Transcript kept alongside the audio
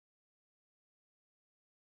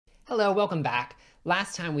Hello, welcome back.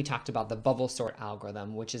 Last time we talked about the bubble sort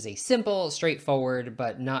algorithm, which is a simple, straightforward,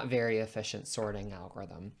 but not very efficient sorting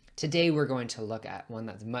algorithm. Today we're going to look at one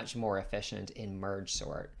that's much more efficient in merge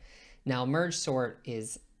sort. Now merge sort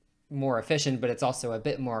is more efficient, but it's also a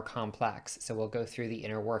bit more complex. So we'll go through the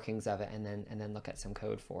inner workings of it and then look at some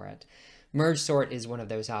code for it. Merge sort is one of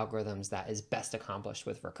those algorithms that is best accomplished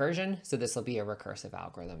with recursion. So this will be a recursive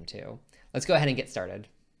algorithm too. Let's go ahead and get started.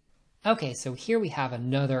 Okay, so here we have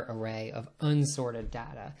another array of unsorted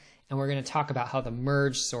data, and we're going to talk about how the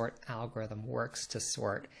merge sort algorithm works to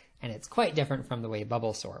sort, and it's quite different from the way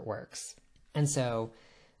bubble sort works. And so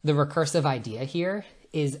the recursive idea here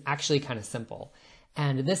is actually kind of simple,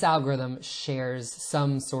 and this algorithm shares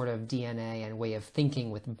some sort of DNA and way of thinking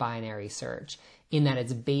with binary search in that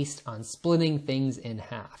it's based on splitting things in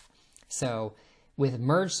half. So with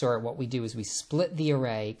merge sort, what we do is we split the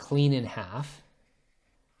array clean in half,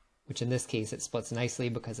 which in this case it splits nicely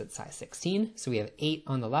because it's size 16. So we have 8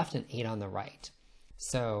 on the left and 8 on the right.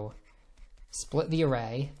 So split the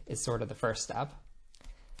array is sort of the first step.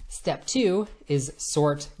 Step 2 is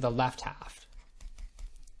sort the left half.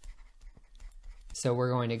 So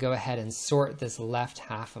we're going to go ahead and sort this left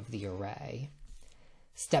half of the array.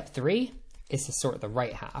 Step 3 is to sort the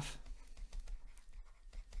right half.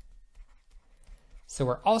 So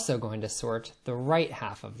we're also going to sort the right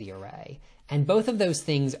half of the array. And both of those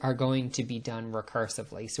things are going to be done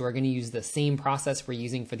recursively. So we're going to use the same process we're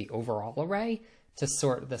using for the overall array to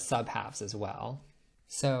sort the subhalves as well.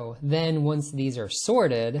 So then once these are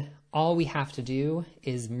sorted, all we have to do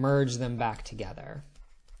is merge them back together,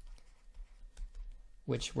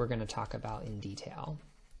 which we're going to talk about in detail.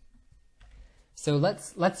 So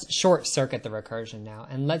let's short circuit the recursion now,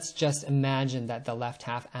 and let's just imagine that the left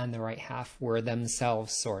half and the right half were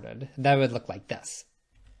themselves sorted. That would look like this.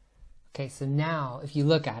 Okay, so now if you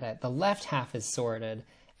look at it, the left half is sorted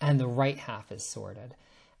and the right half is sorted.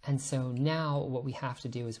 And so now what we have to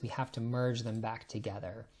do is we have to merge them back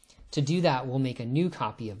together. To do that, we'll make a new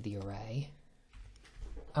copy of the array.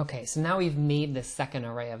 Okay, so now we've made the second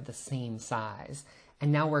array of the same size.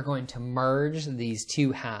 And now we're going to merge these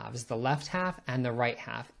two halves, the left half and the right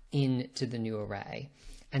half, into the new array.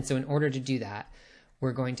 And so in order to do that,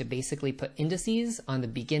 we're going to basically put indices on the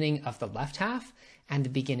beginning of the left half and the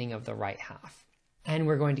beginning of the right half. And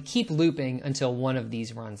we're going to keep looping until one of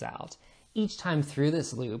these runs out. Each time through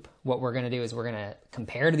this loop, what we're going to do is we're going to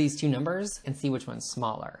compare to these two numbers and see which one's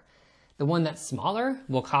smaller. The one that's smaller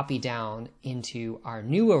we'll copy down into our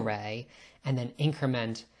new array and then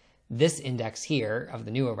increment this index here of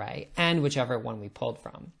the new array and whichever one we pulled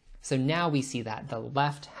from. So now we see that the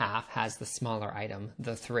left half has the smaller item,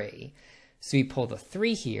 the 3. So we pull the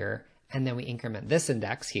 3 here and then we increment this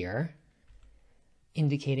index here,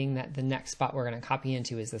 indicating that the next spot we're going to copy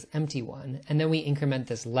into is this empty one. And then we increment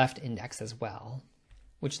this left index as well,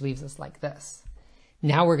 which leaves us like this.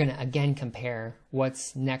 Now we're going to again compare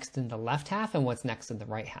what's next in the left half and what's next in the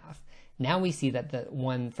right half. Now we see that the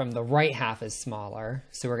one from the right half is smaller,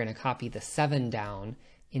 so we're going to copy the 7 down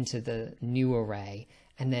into the new array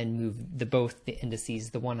and then move both the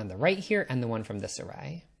indices, the one on the right here and the one from this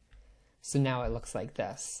array. So now it looks like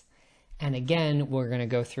this. And again, we're going to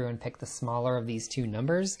go through and pick the smaller of these two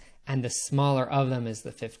numbers, and the smaller of them is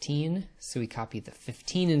the 15. So we copy the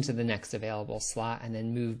 15 into the next available slot and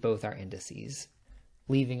then move both our indices,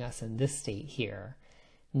 leaving us in this state here.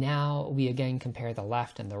 Now we again compare the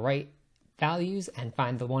left and the right values and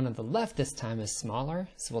find the one on the left this time is smaller.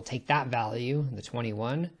 So we'll take that value, the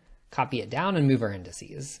 21, copy it down and move our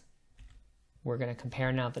indices. We're going to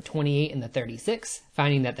compare now the 28 and the 36,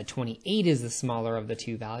 finding that the 28 is the smaller of the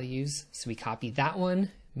two values. So we copy that one,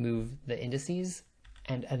 move the indices,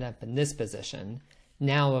 and end up in this position.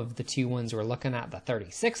 Now of the two ones we're looking at, the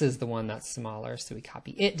 36 is the one that's smaller, so we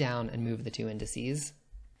copy it down and move the two indices,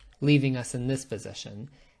 leaving us in this position.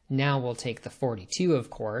 Now we'll take the 42, of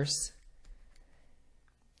course,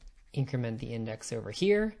 increment the index over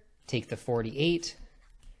here, take the 48,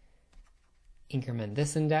 increment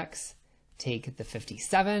this index, take the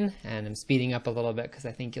 57, and I'm speeding up a little bit because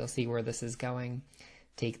I think you'll see where this is going.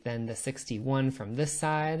 Take then the 61 from this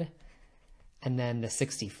side, and then the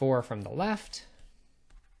 64 from the left,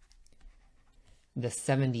 the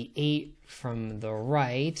 78 from the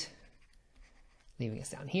right, leaving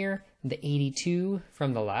us down here, the 82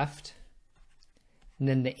 from the left, and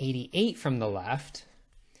then the 88 from the left,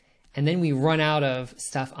 and then we run out of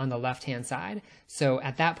stuff on the left-hand side. So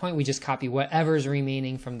at that point, we just copy whatever's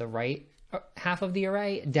remaining from the right half of the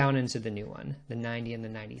array down into the new one, the 90 and the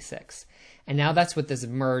 96. And now that's what this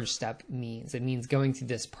merge step means. It means going through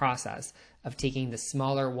this process of taking the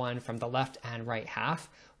smaller one from the left and right half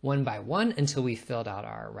one by one until we filled out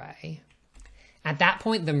our array. At that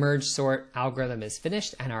point, the merge sort algorithm is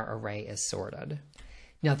finished and our array is sorted.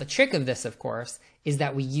 Now, the trick of this, of course, is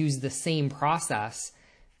that we use the same process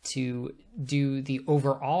to do the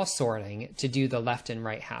overall sorting, to do the left and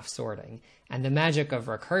right half sorting. And the magic of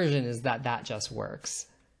recursion is that that just works.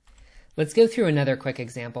 Let's go through another quick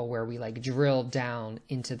example where we drill down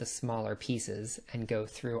into the smaller pieces and go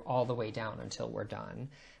through all the way down until we're done.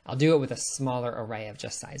 I'll do it with a smaller array of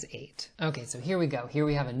just size 8. Okay, so here we go. Here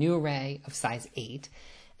we have a new array of size 8,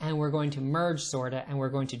 and we're going to merge sort it, and we're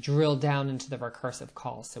going to drill down into the recursive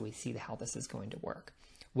call so we see how this is going to work.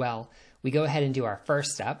 Well, we go ahead and do our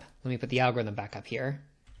first step. Let me put the algorithm back up here.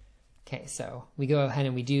 Okay, so we go ahead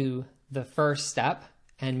and we do the first step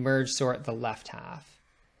and merge sort the left half,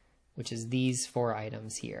 which is these 4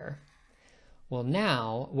 items here. Well,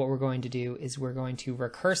 now what we're going to do is we're going to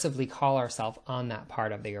recursively call ourselves on that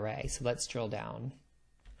part of the array. So let's drill down.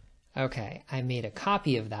 Okay, I made a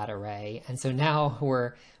copy of that array, and so now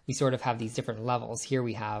we sort of have these different levels. Here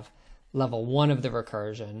we have level 1 of the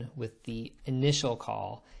recursion with the initial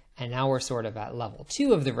call, and now we're sort of at level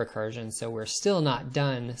 2 of the recursion, so we're still not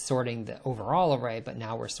done sorting the overall array, but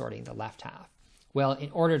now we're sorting the left half. Well,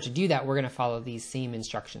 in order to do that, we're going to follow these same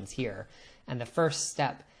instructions here, and the first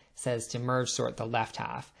step says to merge sort the left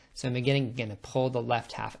half. So I'm going to pull the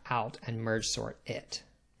left half out and merge sort it.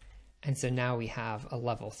 And so now we have a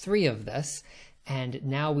level 3 of this, and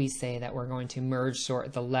now we say that we're going to merge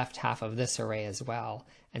sort the left half of this array as well.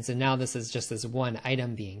 And so now this is just this one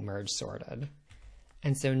item being merge sorted.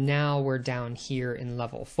 And so now we're down here in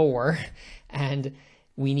level 4, and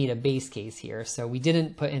we need a base case here. So we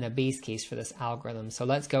didn't put in a base case for this algorithm, so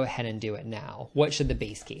let's go ahead and do it now. What should the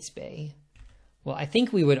base case be? Well, I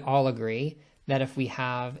think we would all agree that if we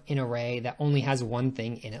have an array that only has one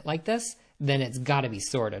thing in it like this, then it's got to be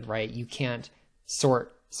sorted, right? You can't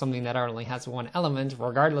sort something that only has one element,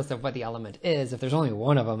 regardless of what the element is. If there's only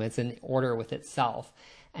one of them, it's in order with itself.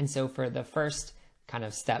 And so for the first kind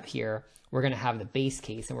of step here, we're going to have the base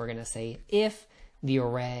case, and we're going to say if the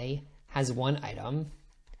array has one item,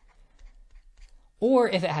 or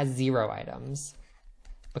if it has 0 items,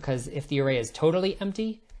 because if the array is totally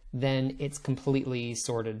empty, then it's completely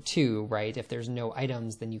sorted too, right? If there's no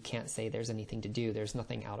items, then you can't say there's anything to do. There's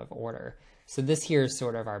nothing out of order. So this here is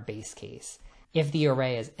sort of our base case. If the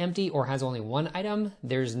array is empty or has only one item,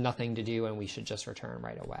 there's nothing to do and we should just return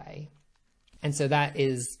right away. And so that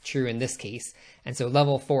is true in this case. And so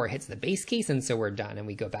level 4 hits the base case, and so we're done, and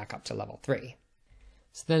we go back up to level 3.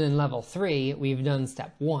 So then in level 3, we've done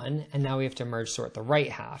step 1, and now we have to merge sort the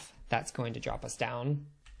right half. That's going to drop us down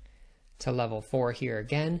to level 4 here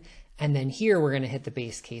again. And then here we're going to hit the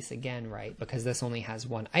base case again, right? Because this only has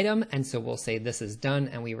one item, and so we'll say this is done,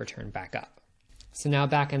 and we return back up. So now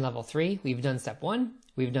back in level 3, we've done step 1,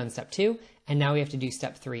 we've done step 2, and now we have to do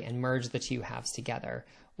step 3 and merge the 2 halves together.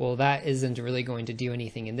 Well, that isn't really going to do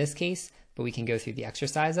anything in this case, but we can go through the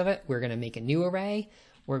exercise of it. We're going to make a new array.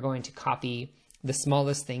 We're going to copy the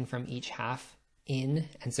smallest thing from each half in,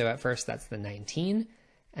 and so at first that's the 19,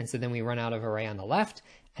 and so then we run out of array on the left,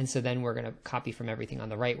 and so then we're going to copy from everything on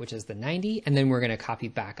the right, which is the 90, and then we're going to copy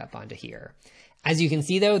back up onto here. As you can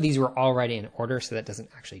see though, these were already in order, so that doesn't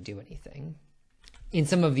actually do anything. In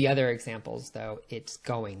some of the other examples though, it's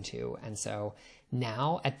going to, and so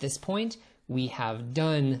now at this point, we have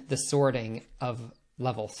done the sorting of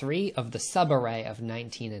level 3 of the subarray of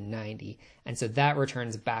 19 and 90, and so that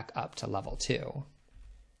returns back up to level 2.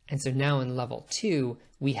 And so now in level 2,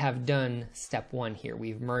 we have done step 1 here.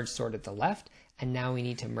 We've merge sorted the left, and now we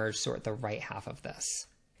need to merge sort the right half of this.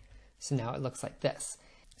 So now it looks like this.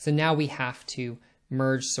 So now we have to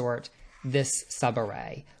merge sort this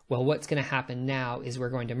subarray. Well, what's going to happen now is we're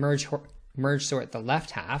going to merge sort the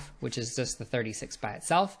left half, which is just the 36 by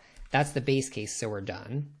itself. That's the base case, so we're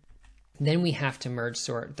done. Then we have to merge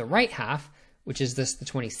sort the right half, which is just the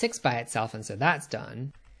 26 by itself, and so that's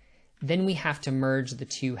done. Then we have to merge the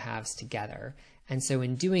 2 halves together. And so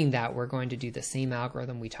in doing that, we're going to do the same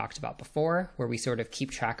algorithm we talked about before, where we sort of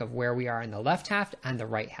keep track of where we are in the left half and the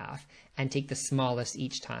right half, and take the smallest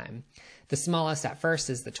each time. The smallest at first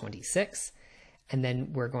is the 26, and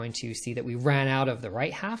then we're going to see that we ran out of the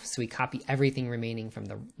right half, so we copy everything remaining from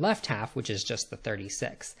the left half, which is just the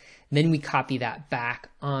 36. Then we copy that back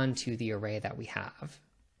onto the array that we have.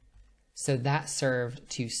 So that served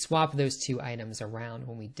to swap those 2 items around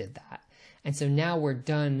when we did that. And so now we're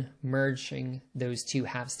done merging those 2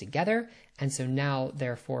 halves together. And so now,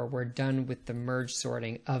 therefore, we're done with the merge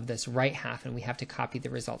sorting of this right half, and we have to copy the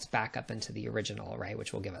results back up into the original array,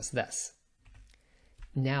 which will give us this.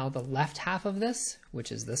 Now the left half of this,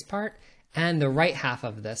 which is this part, and the right half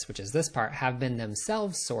of this, which is this part, have been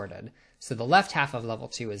themselves sorted. So the left half of level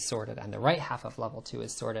 2 is sorted and the right half of level 2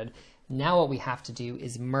 is sorted. Now what we have to do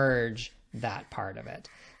is merge that part of it.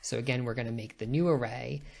 So again, we're going to make the new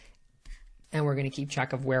array, and we're going to keep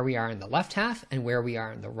track of where we are in the left half and where we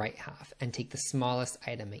are in the right half, and take the smallest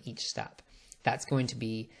item at each step. That's going to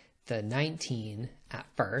be the 19 at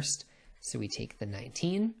first. So we take the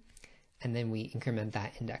 19, and then we increment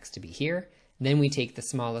that index to be here. Then we take the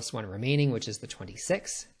smallest one remaining, which is the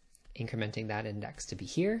 26, incrementing that index to be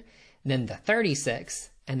here. Then the 36,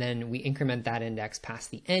 and then we increment that index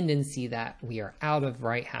past the end and see that we are out of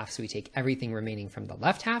right half, so we take everything remaining from the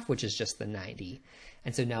left half, which is just the 90.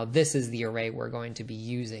 And so now this is the array we're going to be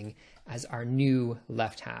using as our new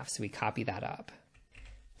left half, so we copy that up,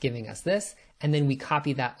 giving us this, and then we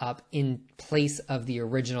copy that up in place of the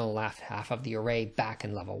original left half of the array back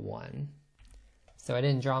in level 1. So I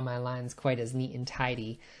didn't draw my lines quite as neat and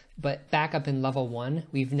tidy, but back up in level 1,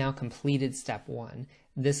 we've now completed step 1.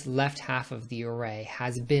 This left half of the array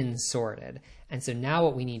has been sorted. And so now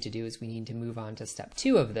what we need to do is we need to move on to step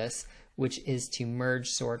 2 of this, which is to merge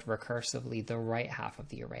sort recursively the right half of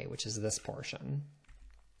the array, which is this portion.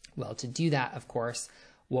 Well, to do that, of course,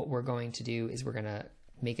 what we're going to do is we're going to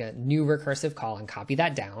make a new recursive call and copy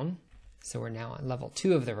that down. So we're now on level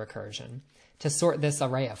 2 of the recursion. To sort this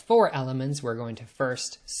array of 4 elements, we're going to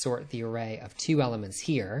first sort the array of 2 elements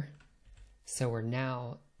here. So we're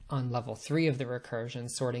now on level 3 of the recursion,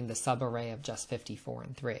 sorting the subarray of just 54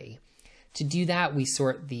 and 3. To do that, we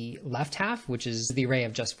sort the left half, which is the array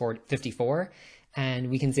of just 54, and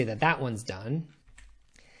we can say that that one's done.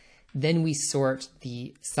 Then we sort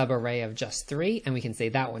the subarray of just 3, and we can say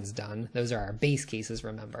that one's done. Those are our base cases,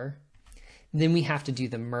 remember. Then we have to do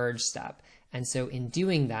the merge step. And so in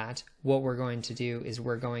doing that, what we're going to do is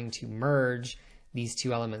we're going to merge these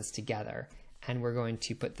 2 elements together. And we're going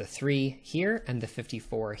to put the 3 here and the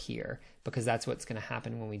 54 here, because that's what's going to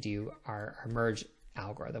happen when we do our merge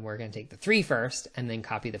algorithm. We're going to take the 3 first and then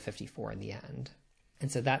copy the 54 in the end.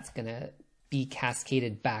 And so that's going to be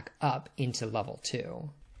cascaded back up into level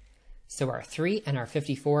 2. So our 3 and our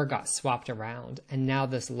 54 got swapped around, and now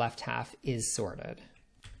this left half is sorted.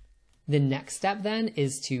 The next step then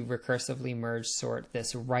is to recursively merge sort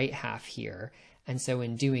this right half here. And so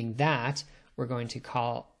in doing that, we're going to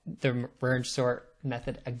call the merge sort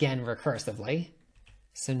method again recursively.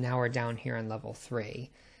 So now we're down here on level 3.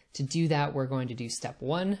 To do that, we're going to do step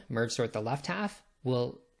 1, merge sort the left half.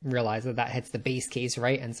 We'll realize that that hits the base case,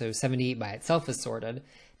 right? And so 78 by itself is sorted.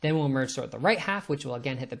 Then we'll merge sort the right half, which will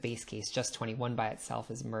again hit the base case. Just 21 by itself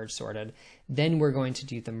is merge sorted. Then we're going to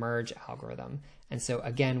do the merge algorithm. And so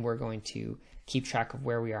again, we're going to keep track of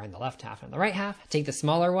where we are in the left half and the right half. Take the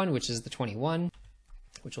smaller one, which is the 21,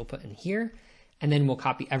 which we'll put in here. And then we'll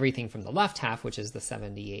copy everything from the left half, which is the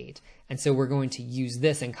 78. And so we're going to use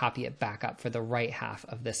this and copy it back up for the right half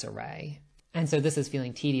of this array. And so this is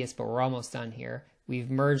feeling tedious, but we're almost done here. We've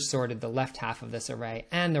merge sorted the left half of this array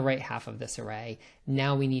and the right half of this array.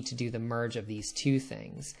 Now we need to do the merge of these 2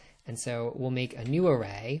 things. And so we'll make a new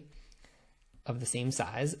array of the same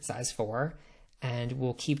size, size 4, and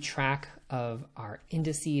we'll keep track of our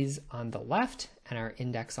indices on the left and our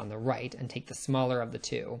index on the right and take the smaller of the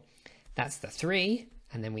 2. That's the 3,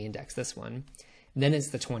 and then we index this one. Then it's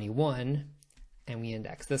the 21, and we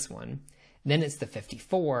index this one. Then it's the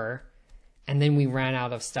 54, and then we ran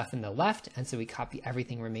out of stuff in the left, and so we copy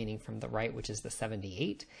everything remaining from the right, which is the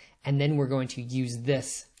 78. And then we're going to use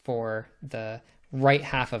this for the right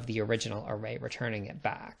half of the original array, returning it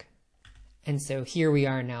back. And so here we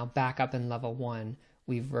are now back up in level 1.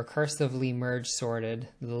 We've recursively merge sorted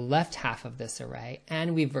the left half of this array,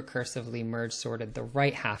 and we've recursively merge sorted the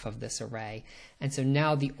right half of this array. And so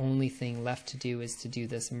now the only thing left to do is to do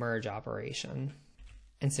this merge operation.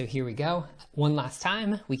 And so here we go. One last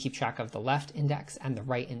time, we keep track of the left index and the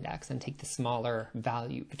right index and take the smaller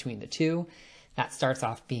value between the 2. That starts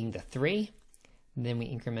off being the 3. Then we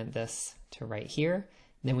increment this to right here.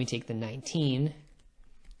 Then we take the 19,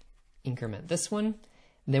 increment this one.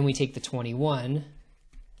 Then we take the 21,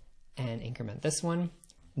 and increment this one,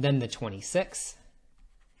 then the 26,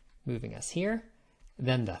 moving us here,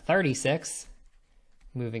 then the 36,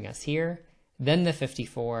 moving us here, then the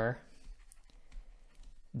 54,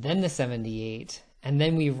 then the 78, and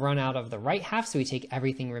then we've run out of the right half, so we take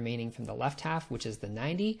everything remaining from the left half, which is the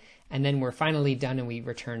 90, and then we're finally done and we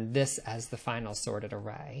return this as the final sorted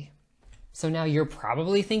array. So now you're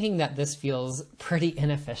probably thinking that this feels pretty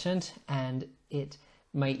inefficient, and it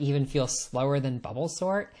might even feel slower than bubble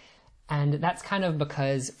sort. And that's kind of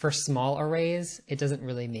because for small arrays, it doesn't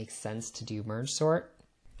really make sense to do merge sort.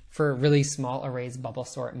 For really small arrays, bubble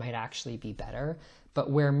sort might actually be better. But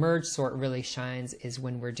where merge sort really shines is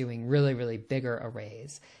when we're doing really, really bigger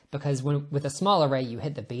arrays. Because with a small array, you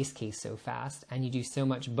hit the base case so fast and you do so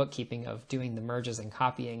much bookkeeping of doing the merges and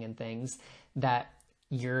copying and things that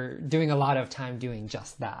you're doing a lot of time doing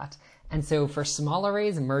just that. And so for small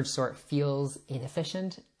arrays, merge sort feels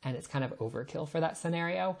inefficient and it's kind of overkill for that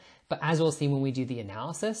scenario. But as we'll see when we do the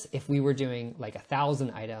analysis, if we were doing like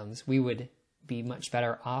 1,000 items, we would be much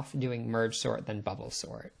better off doing merge sort than bubble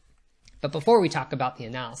sort. But before we talk about the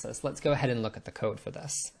analysis, let's go ahead and look at the code for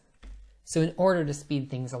this. So in order to speed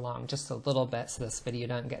things along just a little bit so this video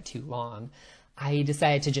doesn't get too long, I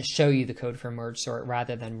decided to just show you the code for merge sort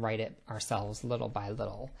rather than write it ourselves little by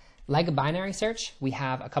little. Like a binary search, we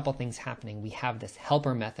have a couple things happening. We have this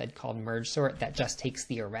helper method called merge sort that just takes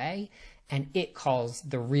the array and it calls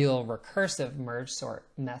the real recursive merge sort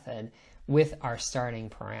method with our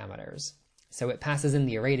starting parameters. So it passes in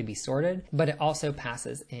the array to be sorted, but it also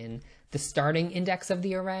passes in the starting index of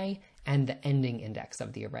the array and the ending index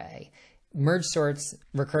of the array. Merge sort's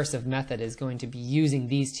recursive method is going to be using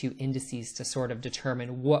these two indices to sort of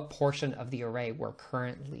determine what portion of the array we're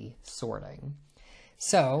currently sorting.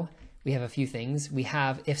 So we have a few things. We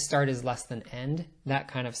have if start is less than end, that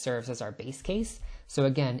kind of serves as our base case. So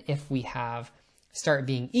again, if we have start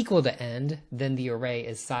being equal to end, then the array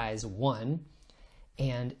is size 1.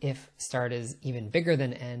 And if start is even bigger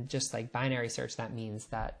than end, just like binary search, that means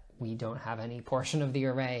that we don't have any portion of the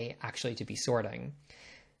array actually to be sorting.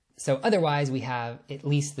 So otherwise we have at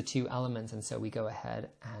least the two elements, and so we go ahead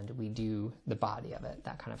and we do the body of it.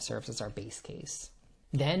 That kind of serves as our base case.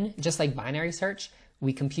 Then, just like binary search,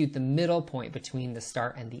 we compute the middle point between the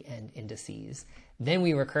start and the end indices. Then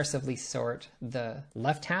we recursively sort the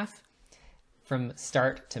left half from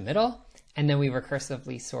start to middle, and then we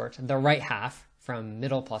recursively sort the right half from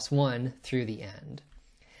middle plus 1 through the end.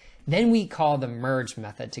 Then we call the merge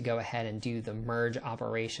method to go ahead and do the merge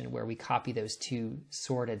operation where we copy those two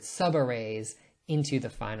sorted subarrays into the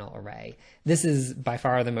final array. This is by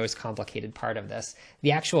far the most complicated part of this.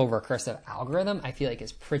 The actual recursive algorithm I feel like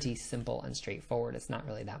is pretty simple and straightforward. It's not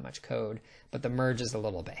really that much code, but the merge is a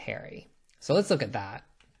little bit hairy. So let's look at that.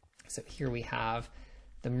 So here we have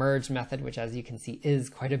the merge method, which as you can see is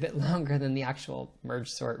quite a bit longer than the actual merge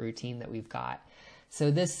sort routine that we've got. So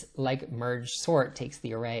this, like merge sort, takes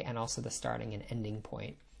the array and also the starting and ending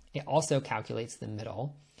point. It also calculates the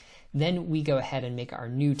middle. Then we go ahead and make our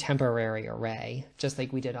new temporary array. Just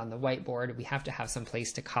like we did on the whiteboard, we have to have some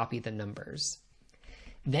place to copy the numbers.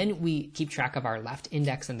 Then we keep track of our left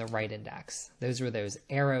index and the right index. Those were those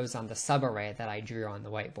arrows on the subarray that I drew on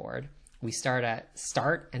the whiteboard. We start at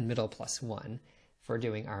start and middle plus 1 for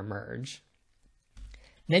doing our merge.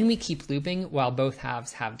 Then we keep looping while both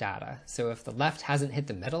halves have data. So if the left hasn't hit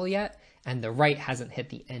the middle yet and the right hasn't hit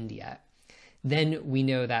the end yet, then we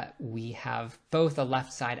know that we have both a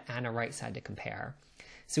left side and a right side to compare.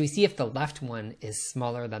 So we see if the left one is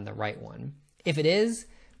smaller than the right one. If it is,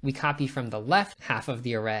 we copy from the left half of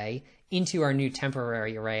the array into our new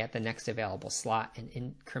temporary array at the next available slot and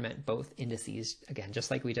increment both indices, again,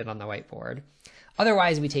 just like we did on the whiteboard.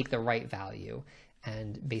 Otherwise, we take the right value.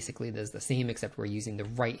 And basically there's the same except we're using the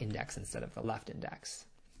right index instead of the left index.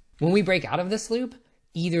 When we break out of this loop,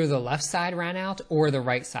 either the left side ran out or the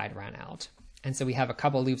right side ran out. And so we have a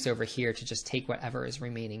couple loops over here to just take whatever is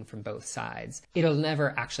remaining from both sides. It'll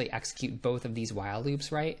never actually execute both of these while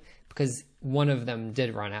loops, right? Because one of them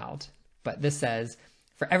did run out. But this says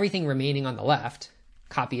for everything remaining on the left,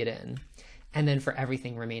 copy it in. And then for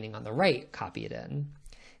everything remaining on the right, copy it in.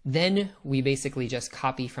 Then we basically just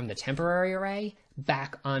copy from the temporary array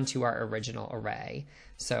back onto our original array.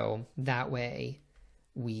 So that way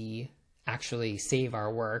we actually save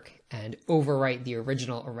our work and overwrite the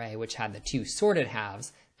original array, which had the two sorted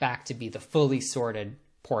halves, back to be the fully sorted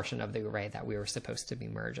portion of the array that we were supposed to be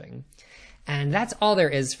merging. And that's all there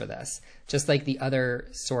is for this. Just like the other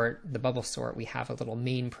sort, the bubble sort, we have a little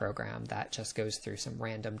main program that just goes through some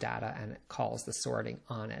random data and it calls the sorting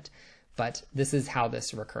on it. But this is how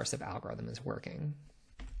this recursive algorithm is working.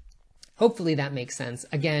 Hopefully that makes sense.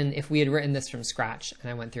 Again, if we had written this from scratch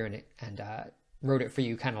and I went through and wrote it for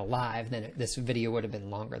you kind of live, then this video would have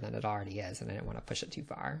been longer than it already is, and I didn't want to push it too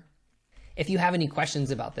far. If you have any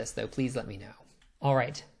questions about this, though, please let me know. All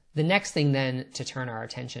right, the next thing then to turn our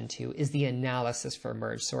attention to is the analysis for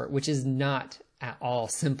merge sort, which is not at all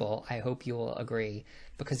simple, I hope you will agree,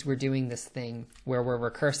 because we're doing this thing where we're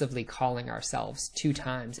recursively calling ourselves 2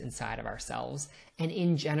 times inside of ourselves. And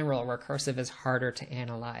in general, recursive is harder to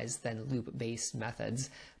analyze than loop-based methods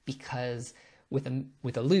because with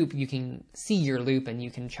a loop, you can see your loop and you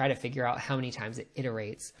can try to figure out how many times it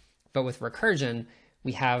iterates. But with recursion,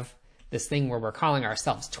 we have this thing where we're calling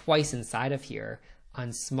ourselves twice inside of here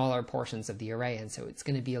on smaller portions of the array, and so it's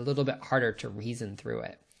going to be a little bit harder to reason through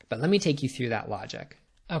it. But let me take you through that logic.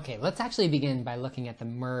 Okay, let's actually begin by looking at the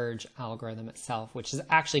merge algorithm itself, which is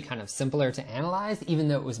actually kind of simpler to analyze, even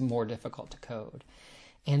though it was more difficult to code.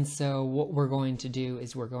 And so what we're going to do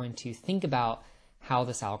is we're going to think about how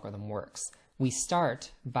this algorithm works. We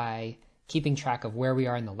start by keeping track of where we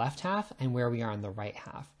are in the left half and where we are in the right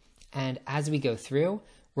half. And as we go through,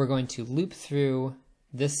 we're going to loop through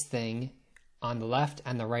this thing on the left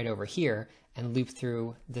and the right over here, and loop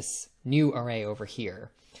through this new array over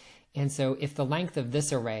here. And so if the length of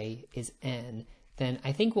this array is n, then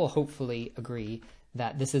I think we'll hopefully agree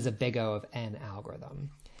that this is a big O of n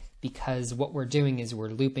algorithm, because what we're doing is we're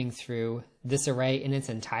looping through this array in its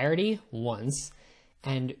entirety once,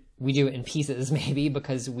 and we do it in pieces maybe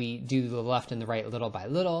because we do the left and the right little by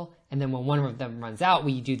little, and then when one of them runs out,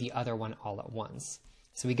 we do the other one all at once.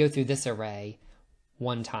 So we go through this array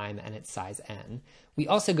one time and its size n. We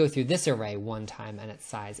also go through this array one time and its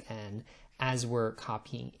size n as we're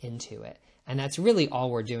copying into it. And that's really all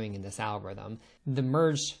we're doing in this algorithm. The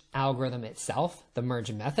merge algorithm itself, the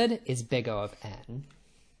merge method, is big O of n.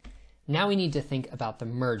 Now we need to think about the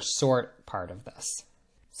merge sort part of this.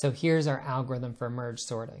 So here's our algorithm for merge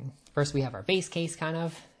sorting. First we have our base case kind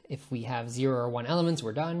of. If we have 0 or 1 elements,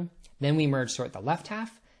 we're done. Then we merge sort the left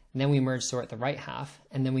half, and then we merge sort the right half,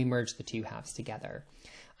 and then we merge the two halves together.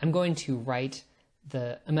 I'm going to write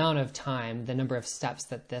the amount of time, the number of steps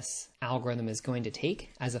that this algorithm is going to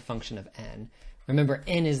take as a function of n. Remember,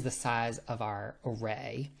 n is the size of our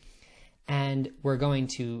array, and we're going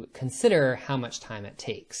to consider how much time it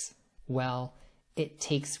takes. Well,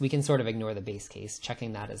 we can sort of ignore the base case,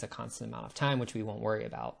 checking that as a constant amount of time, which we won't worry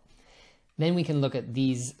about. Then we can look at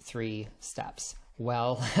these 3 steps.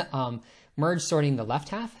 Well, merge sorting the left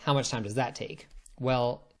half, how much time does that take?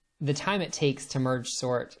 Well, the time it takes to merge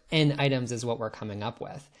sort n items is what we're coming up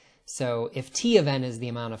with. So if t of n is the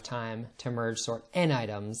amount of time to merge sort n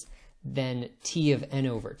items, then t of n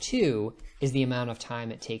over 2 is the amount of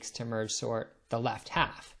time it takes to merge sort the left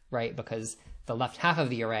half, right? Because the left half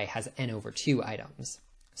of the array has n over 2 items.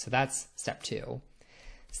 So that's step 2.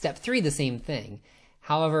 Step 3, the same thing.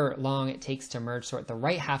 However long it takes to merge sort the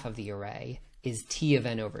right half of the array is t of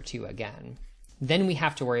n over 2 again. Then we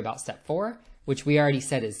have to worry about step 4, which we already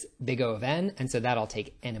said is big O of n, and so that'll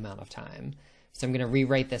take n amount of time. So I'm going to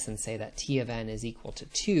rewrite this and say that t of n is equal to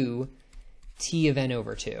 2 t of n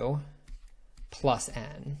over 2 plus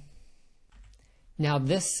n. Now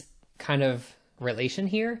this kind of relation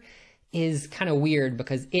here is kind of weird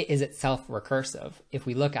because it is itself recursive. If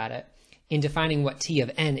we look at it, in defining what t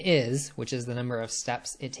of n is, which is the number of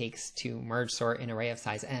steps it takes to merge sort an array of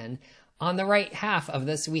size n, on the right half of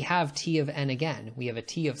this, we have t of n again. We have a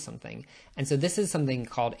t of something. And so this is something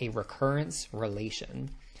called a recurrence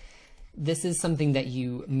relation. This is something that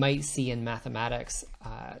you might see in mathematics.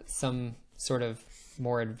 Some sort of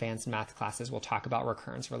more advanced math classes will talk about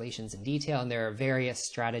recurrence relations in detail, and there are various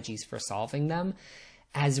strategies for solving them.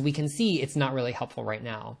 As we can see, it's not really helpful right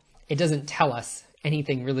now. It doesn't tell us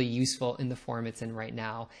anything really useful in the form it's in right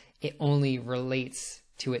now. It only relates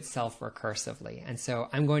to itself recursively. And so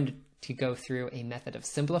I'm going to go through a method of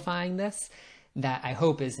simplifying this that I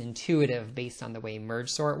hope is intuitive based on the way merge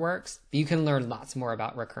sort works. But you can learn lots more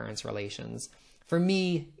about recurrence relations. For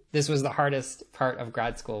me, this was the hardest part of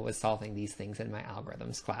grad school, was solving these things in my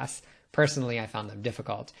algorithms class. Personally, I found them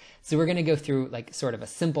difficult. So we're going to go through like sort of a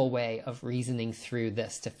simple way of reasoning through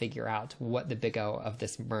this to figure out what the big O of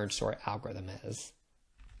this merge sort algorithm is.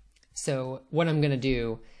 So what I'm going to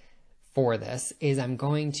do for this is I'm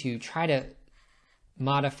going to try to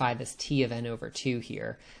modify this t of n over 2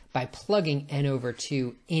 here by plugging n over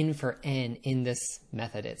 2 in for n in this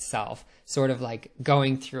method itself, sort of like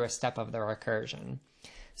going through a step of the recursion.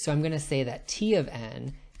 So I'm going to say that t of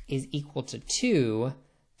n is equal to 2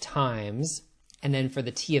 times, and then for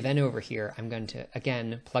the t of n over here, I'm going to,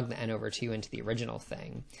 again, plug the n over 2 into the original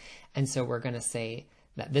thing. And so we're going to say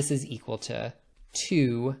that this is equal to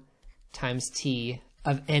 2 times t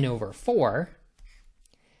of n over 4,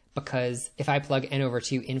 because if I plug n over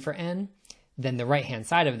 2 in for n, then the right-hand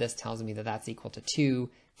side of this tells me that that's equal to 2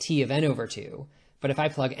 t of n over 2. But if I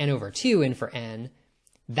plug n over 2 in for n,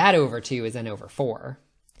 that over 2 is n over 4.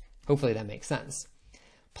 Hopefully that makes sense.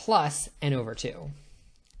 Plus n over 2.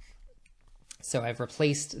 So I've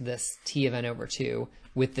replaced this t of n over 2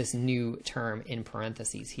 with this new term in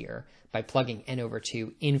parentheses here by plugging n over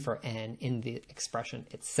 2 in for n in the expression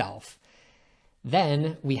itself.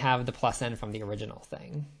 Then we have the plus n from the original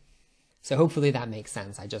thing. So hopefully that makes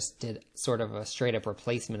sense. I just did sort of a straight up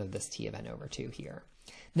replacement of this t of n over 2 here.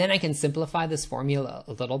 Then I can simplify this formula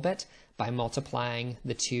a little bit by multiplying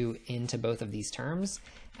the 2 into both of these terms,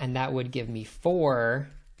 and that would give me 4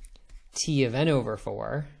 t of n over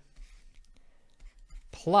 4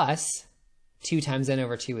 plus 2 times n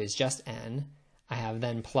over 2 is just n. I have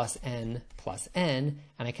then plus n,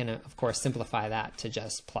 and I can, of course, simplify that to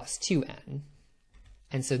just plus 2n.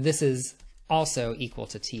 And so this is also equal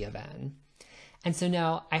to t of n. And so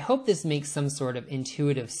now I hope this makes some sort of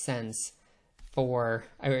intuitive sense for,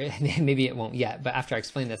 or maybe it won't yet, but after I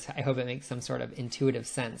explain this, I hope it makes some sort of intuitive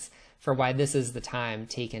sense for why this is the time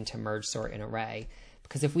taken to merge sort an array.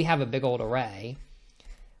 Because if we have a big old array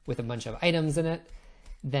with a bunch of items in it,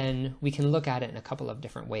 then we can look at it in a couple of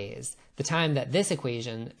different ways. The time that this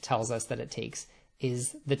equation tells us that it takes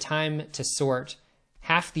is the time to sort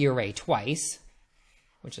half the array twice,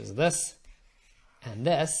 which is this and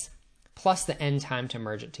this, plus the n time to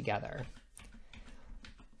merge it together.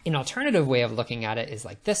 An alternative way of looking at it is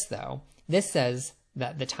like this, though. This says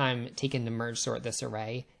that the time taken to merge sort this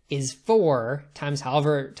array is 4 times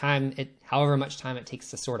however much time it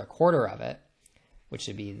takes to sort a quarter of it, which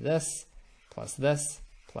should be this, plus this,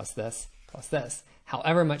 plus this, plus this.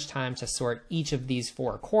 However much time to sort each of these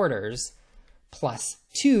 4 quarters, plus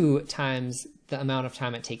 2 times the amount of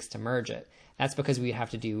time it takes to merge it. That's because we have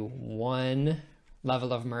to do 1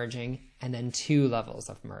 level of merging and then 2 levels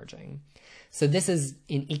of merging. So this is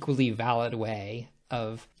an equally valid way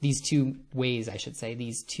of, these 2 ways, I should say,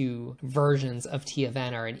 these 2 versions of t of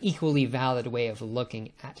n are an equally valid way of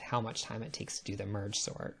looking at how much time it takes to do the merge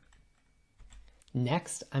sort.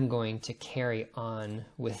 Next, I'm going to carry on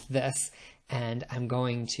with this, and I'm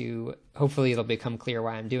going to, hopefully it'll become clear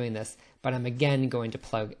why I'm doing this, but I'm again going to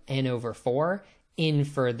plug n over 4 in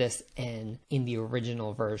for this n in the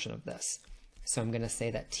original version of this. So I'm going to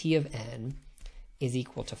say that t of n is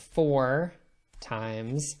equal to 4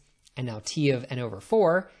 times, and now t of n over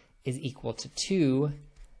 4 is equal to 2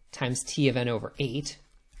 times t of n over 8,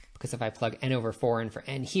 because if I plug n over 4 in for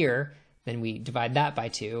n here, then we divide that by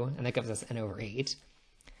 2, and that gives us n over 8,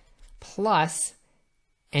 plus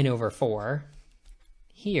n over 4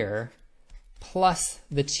 here, plus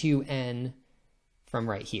the 2n from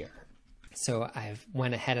right here. So I've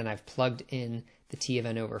went ahead and I've plugged in the t of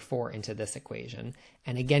n over 4 into this equation.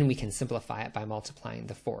 And again, we can simplify it by multiplying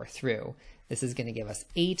the 4 through. This is going to give us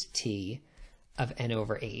 8t of n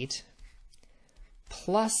over 8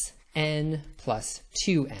 plus n plus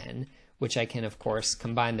 2n, which I can, of course,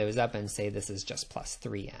 combine those up and say this is just plus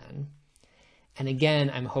 3n. And again,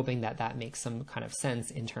 I'm hoping that that makes some kind of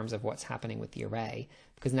sense in terms of what's happening with the array,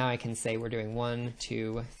 because now I can say we're doing 1,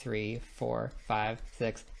 2, 3, 4, 5,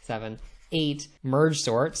 6, 7, 8 merge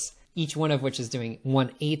sorts, each one of which is doing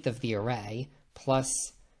 1/8 of the array,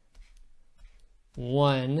 plus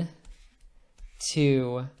 1,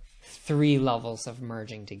 2, 3 levels of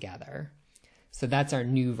merging together. So that's our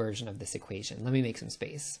new version of this equation. Let me make some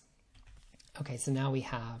space. Okay, so now we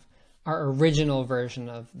have our original version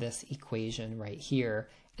of this equation right here,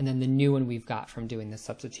 and then the new one we've got from doing the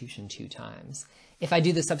substitution 2 times. If I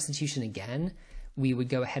do the substitution again, we would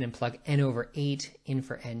go ahead and plug n over 8 in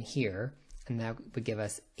for n here, and that would give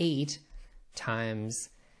us 8 times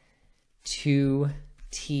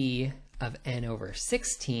 2t of n over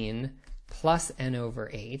 16 plus n over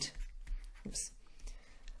 8, oops,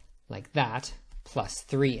 like that, plus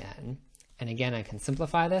 3n. And again, I can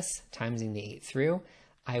simplify this, timesing the 8 through.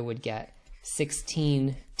 I would get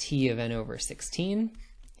 16t of n over 16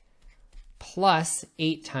 plus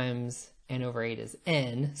 8 times n over 8 is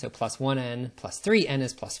n, so plus 1n plus 3n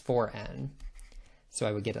is plus 4n. So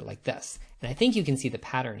I would get it like this. And I think you can see the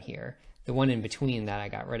pattern here. The one in between that I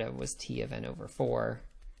got rid of was t of n over 4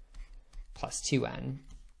 plus 2n.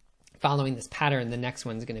 Following this pattern, the next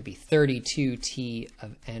one's going to be 32t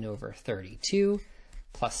of n over 32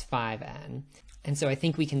 plus 5n. And so I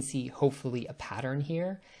think we can see hopefully a pattern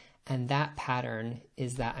here. And that pattern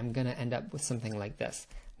is that I'm going to end up with something like this.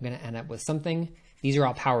 I'm going to end up with something, these are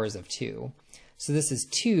all powers of 2. So this is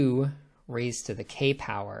 2 raised to the k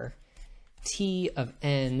power, t of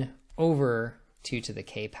n over 2 to the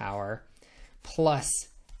k power, plus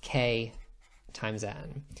k times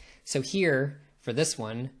n. So here, for this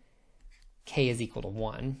one, k is equal to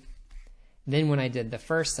 1. Then when I did the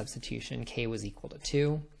first substitution, k was equal to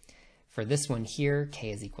 2. For this one here, k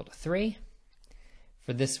is equal to 3.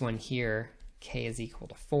 For this one here, k is equal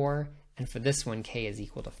to 4. And for this one, k is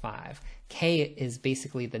equal to 5. K is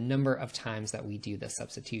basically the number of times that we do the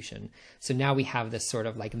substitution. So now we have this sort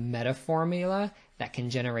of like meta formula that can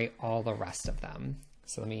generate all the rest of them.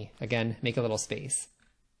 So let me, again, make a little space.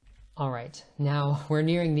 All right, now we're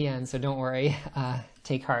nearing the end, so don't worry,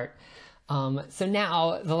 take heart. So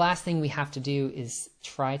now the last thing we have to do is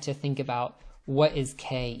try to think about what is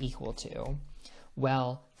k equal to.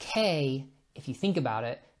 Well, k, if you think about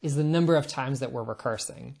it, is the number of times that we're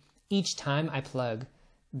recursing. Each time I plug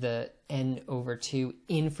the n over 2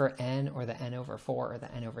 in for n, or the n over 4, or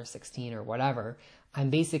the n over 16, or whatever, I'm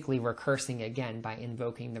basically recursing again by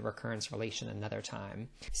invoking the recurrence relation another time.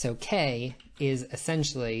 So k is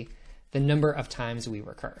essentially the number of times we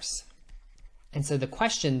recurse. And so the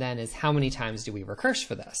question then is, how many times do we recurse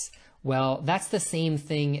for this? Well, that's the same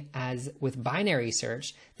thing as with binary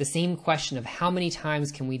search, the same question of how many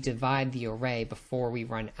times can we divide the array before we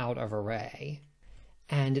run out of array?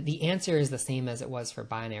 And the answer is the same as it was for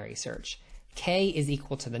binary search. K is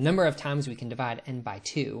equal to the number of times we can divide n by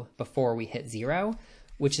 2 before we hit 0,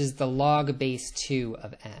 which is the log base 2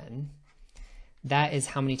 of n. That is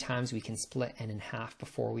how many times we can split n in half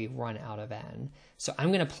before we run out of n. So I'm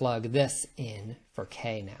going to plug this in for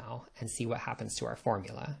k now and see what happens to our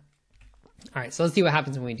formula. All right, so let's see what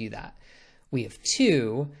happens when we do that. We have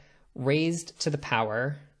 2 raised to the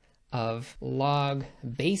power of log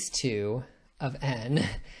base 2 of n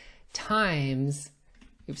times,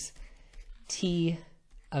 t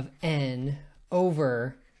of n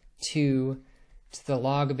over 2 to the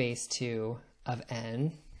log base 2 of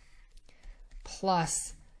n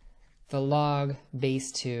plus the log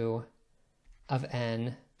base 2 of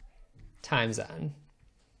n times n.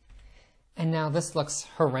 And now this looks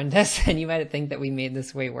horrendous, and you might think that we made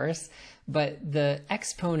this way worse, but the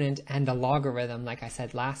exponent and the logarithm, like I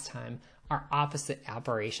said last time, are opposite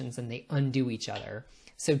operations and they undo each other.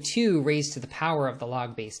 So 2 raised to the power of the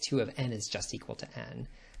log base 2 of n is just equal to n.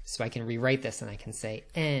 So I can rewrite this and I can say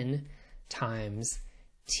n times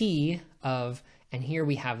t of, and here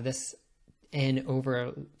we have this n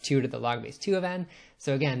over 2 to the log base 2 of n.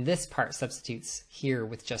 So again, this part substitutes here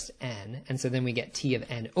with just n. And so then we get t of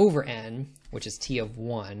n over n, which is t of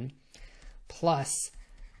 1, plus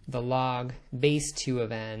the log base 2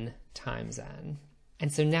 of n times n.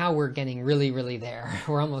 And so now we're getting really, really there.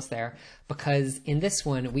 We're almost there, because in this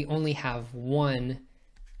one, we only have one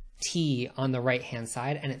t on the right-hand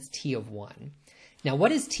side, and it's t of 1. Now,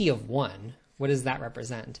 what is t of 1? What does that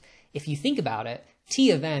represent? If you think about it, t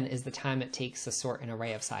of n is the time it takes to sort an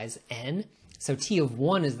array of size n. So t of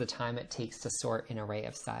 1 is the time it takes to sort an array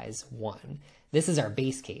of size 1. This is our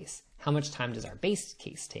base case. How much time does our base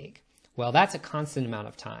case take? Well, that's a constant amount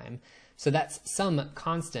of time. So that's some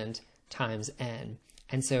constant times n.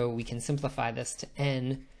 And so we can simplify this to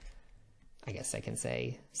n, I guess I can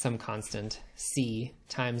say some constant c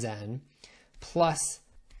times n, plus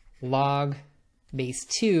log base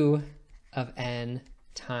 2 of n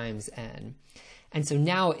times n. And so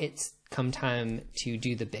now it's come time to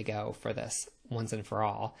do the big O for this once and for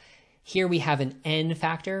all. Here we have an n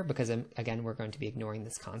factor, because again, we're going to be ignoring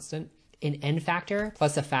this constant, an n factor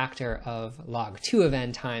plus a factor of log 2 of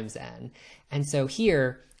n times n. And so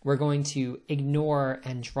here, we're going to ignore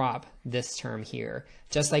and drop this term here.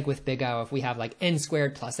 Just like with big O, if we have like n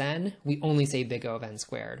squared plus n, we only say big O of n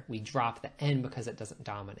squared. We drop the n because it doesn't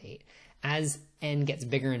dominate. As n gets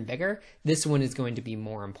bigger and bigger, this one is going to be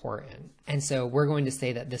more important. And so we're going to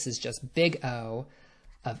say that this is just big O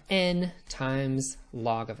of n times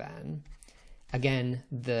log of n. Again,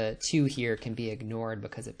 the 2 here can be ignored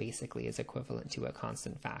because it basically is equivalent to a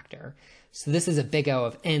constant factor. So this is a big O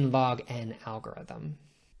of n log n algorithm.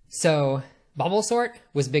 So bubble sort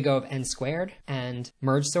was big O of n squared, and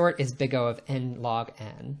merge sort is big O of n log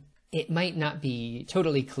n. It might not be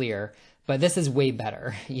totally clear, but this is way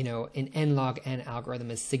better. You know, an n log n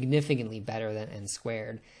algorithm is significantly better than n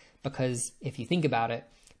squared, because if you think about it,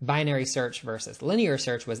 binary search versus linear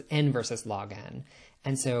search was n versus log n.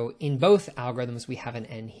 And so in both algorithms, we have an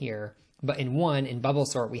n here. But in one, in bubble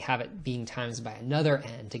sort, we have it being times by another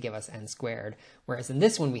n to give us n squared, whereas in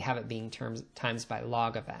this one, we have it being times by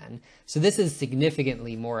log of n. So this is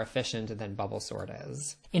significantly more efficient than bubble sort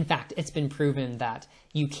is. In fact, it's been proven that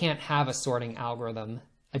you can't have a sorting algorithm,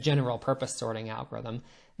 a general purpose sorting algorithm,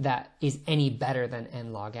 that is any better than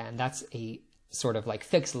n log n. That's a sort of like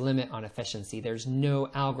fixed limit on efficiency. There's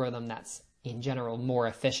no algorithm that's in general more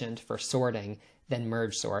efficient for sorting than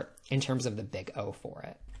merge sort in terms of the big O for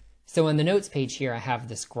it. So on the notes page here, I have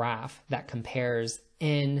this graph that compares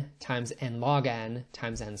n times n log n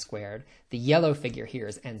times n squared. The yellow figure here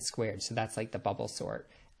is n squared, so that's like the bubble sort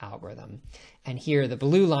algorithm. And here the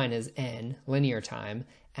blue line is n, linear time,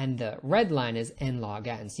 and the red line is n log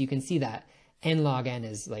n. So you can see that n log n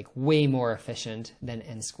is like way more efficient than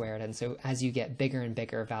n squared. And so as you get bigger and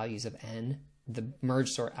bigger values of n, the merge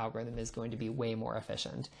sort algorithm is going to be way more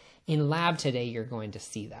efficient. In lab today, you're going to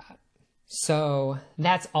see that. So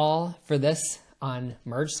that's all for this on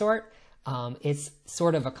merge sort. It's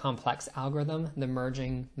sort of a complex algorithm. The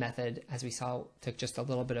merging method, as we saw, took just a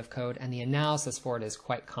little bit of code, and the analysis for it is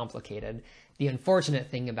quite complicated. The unfortunate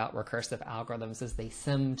thing about recursive algorithms is they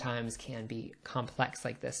sometimes can be complex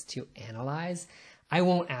like this to analyze. I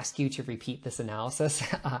won't ask you to repeat this analysis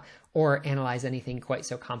or analyze anything quite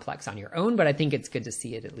so complex on your own, but I think it's good to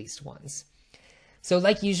see it at least once. So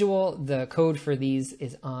like usual, the code for these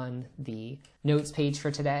is on the notes page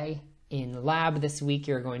for today. In lab this week,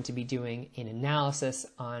 you're going to be doing an analysis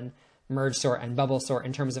on merge sort and bubble sort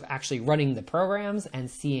in terms of actually running the programs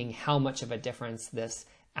and seeing how much of a difference this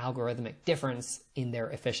algorithmic difference in their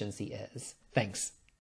efficiency is. Thanks.